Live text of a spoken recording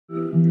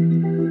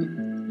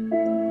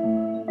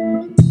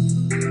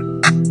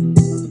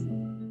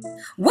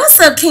What's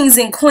up, kings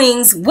and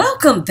queens?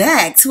 Welcome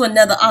back to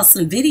another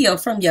awesome video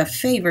from your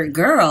favorite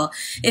girl.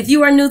 If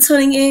you are new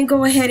tuning in,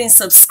 go ahead and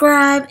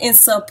subscribe and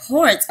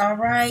support, all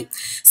right?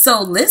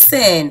 So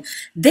listen,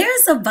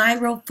 there's a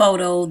viral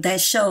photo that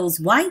shows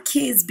white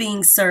kids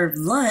being served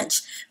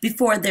lunch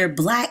before their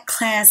black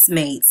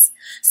classmates.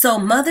 So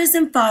mothers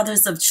and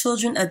fathers of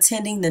children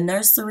attending the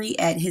nursery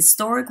at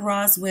historic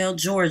Roswell,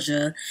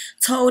 Georgia,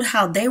 told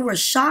how they were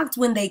shocked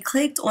when they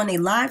clicked on a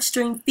live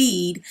stream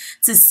feed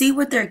to see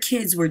what their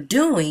kids were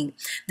doing.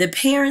 The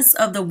parents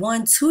of the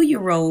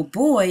 2-year-old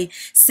boy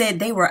said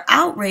they were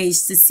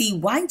outraged to see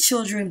white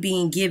children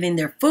being given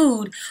their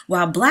food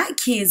while black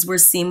kids were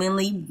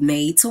seemingly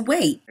made to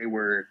wait. They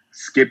were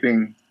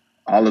skipping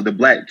all of the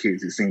black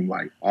kids, it seemed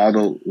like. All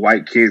the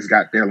white kids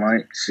got their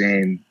lunch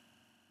and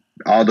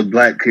all the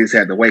black kids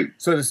had to wait.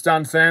 So the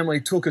stunned family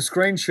took a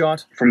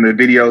screenshot. From the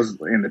videos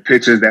and the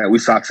pictures that we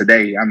saw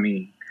today, I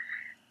mean,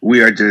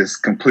 we are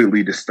just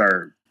completely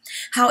disturbed.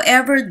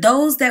 However,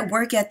 those that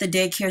work at the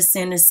daycare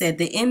center said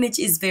the image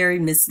is very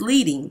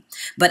misleading.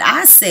 But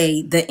I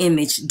say the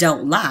image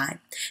don't lie.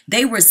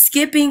 They were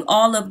skipping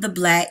all of the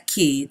black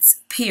kids,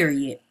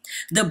 period.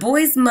 The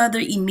boy's mother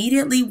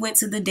immediately went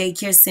to the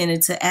daycare center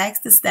to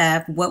ask the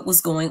staff what was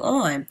going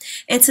on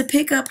and to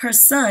pick up her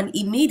son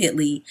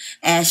immediately,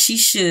 as she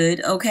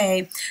should,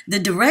 okay? The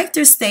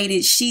director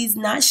stated she's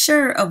not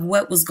sure of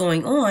what was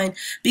going on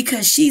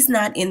because she's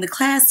not in the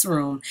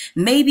classroom.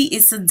 Maybe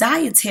it's a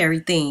dietary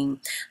thing.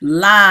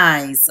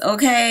 Lies,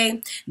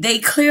 okay? They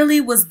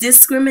clearly was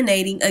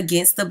discriminating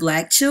against the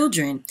black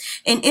children.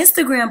 An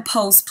Instagram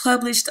post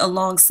published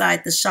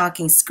alongside the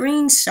shocking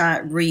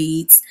screenshot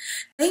reads,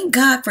 "Thank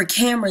God for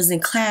cameras in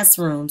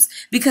classrooms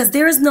because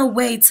there is no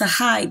way to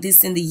hide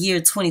this in the year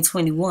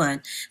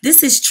 2021.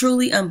 This is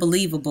truly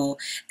unbelievable.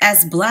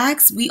 As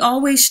blacks, we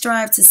always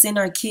strive to send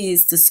our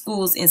kids to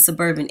schools in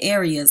suburban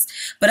areas,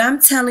 but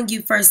I'm telling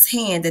you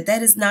firsthand that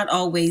that is not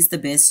always the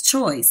best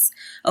choice."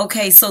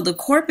 Okay, so the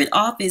corporate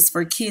office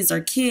for Kids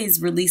Are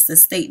Kids released a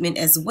statement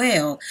as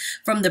well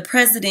from the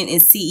president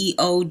and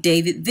CEO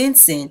David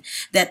Vincent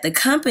that the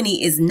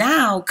company is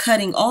now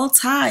cutting all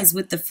ties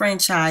with the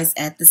franchise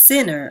at the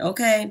center,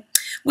 okay?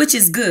 Which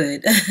is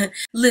good.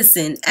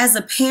 Listen, as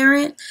a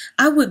parent,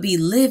 I would be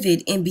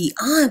livid and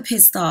beyond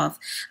pissed off.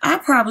 I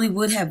probably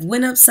would have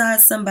went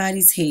upside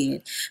somebody's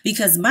head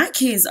because my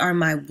kids are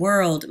my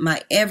world,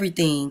 my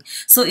everything.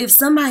 So if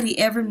somebody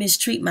ever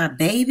mistreat my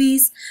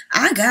babies,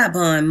 I got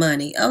bond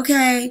money,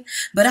 okay?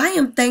 But I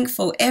am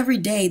thankful every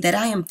day that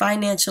I am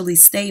financially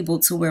stable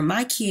to where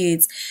my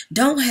kids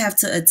don't have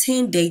to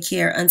attend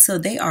daycare until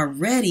they are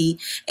ready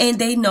and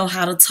they know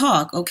how to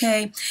talk,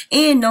 okay?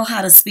 And know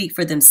how to speak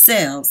for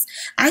themselves.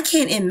 I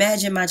can't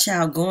imagine my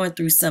child going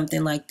through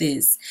something like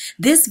this.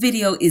 This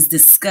video is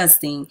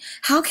disgusting.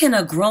 How can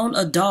a grown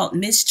adult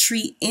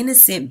mistreat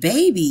innocent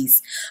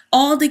babies?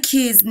 All the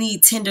kids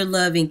need tender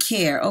love and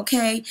care,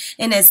 okay?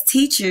 And as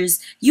teachers,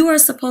 you are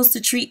supposed to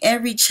treat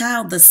every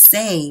child the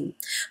same.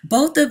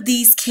 Both of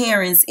these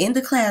Karens in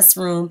the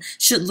classroom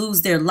should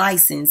lose their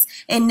license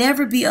and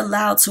never be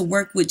allowed to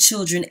work with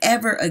children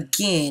ever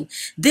again.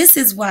 This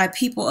is why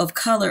people of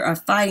color are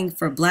fighting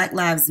for Black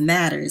Lives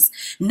Matters.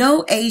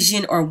 No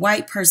Asian or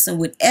white person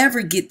would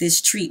ever get this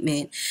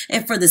treatment.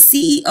 And for the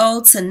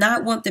CEO to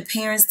not want the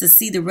parents to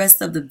see the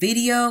rest of the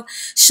video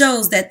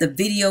shows that the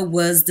video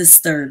was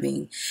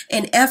disturbing.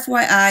 And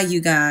FYI,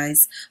 you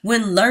guys,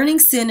 when learning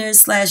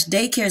centers /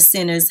 daycare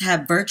centers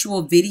have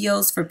virtual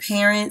videos for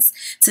parents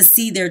to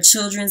see their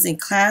children's in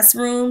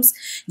classrooms,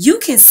 you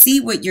can see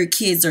what your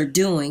kids are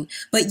doing,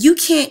 but you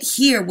can't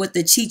hear what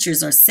the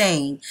teachers are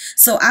saying.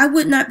 So I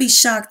would not be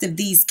shocked if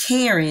these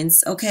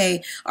Karens,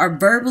 okay, are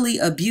verbally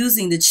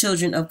abusing the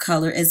children of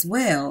color as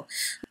well.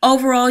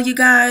 Overall, you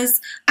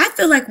guys, I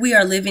feel like we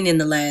are living in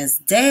the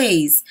last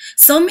days.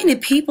 So many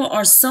people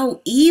are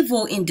so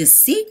evil and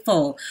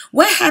deceitful.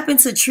 What happened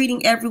to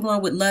treating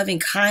everyone with love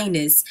and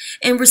kindness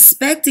and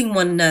respecting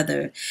one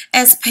another?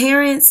 As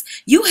parents,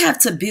 you have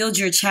to build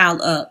your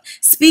child up.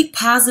 Speak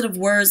positive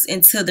words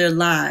into their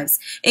lives.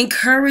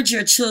 Encourage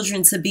your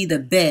children to be the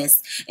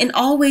best and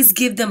always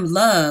give them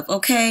love,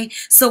 okay?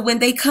 So when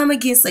they come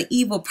against an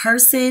evil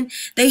person,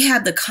 they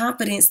have the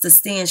confidence to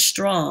stand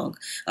strong,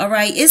 all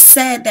right? It's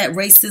sad that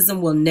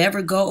racism will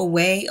never go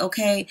away,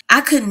 okay?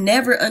 I could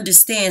never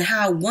understand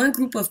how one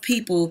group of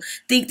people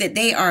think that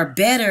they are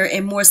better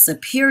and more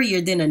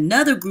superior than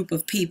another group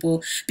of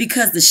people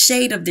because the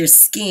shade of their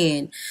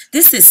skin.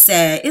 This is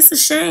sad. It's a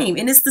shame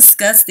and it's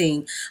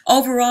disgusting.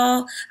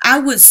 Overall, I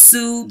would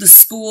sue the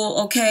school,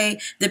 okay?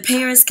 The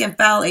parents can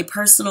file a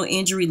personal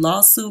injury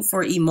lawsuit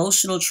for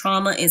emotional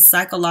trauma and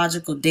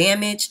psychological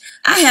damage.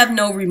 I have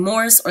no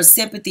remorse or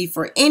sympathy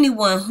for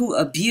anyone who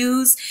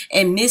abuse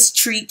and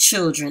mistreat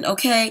children,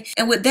 okay?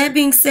 And with that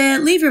being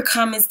said, leave your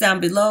comments down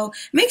below.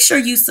 Make sure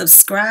you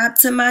subscribe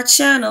to my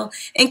channel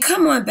and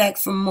come on back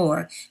for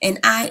more. And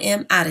I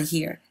am out of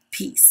here.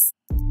 Peace.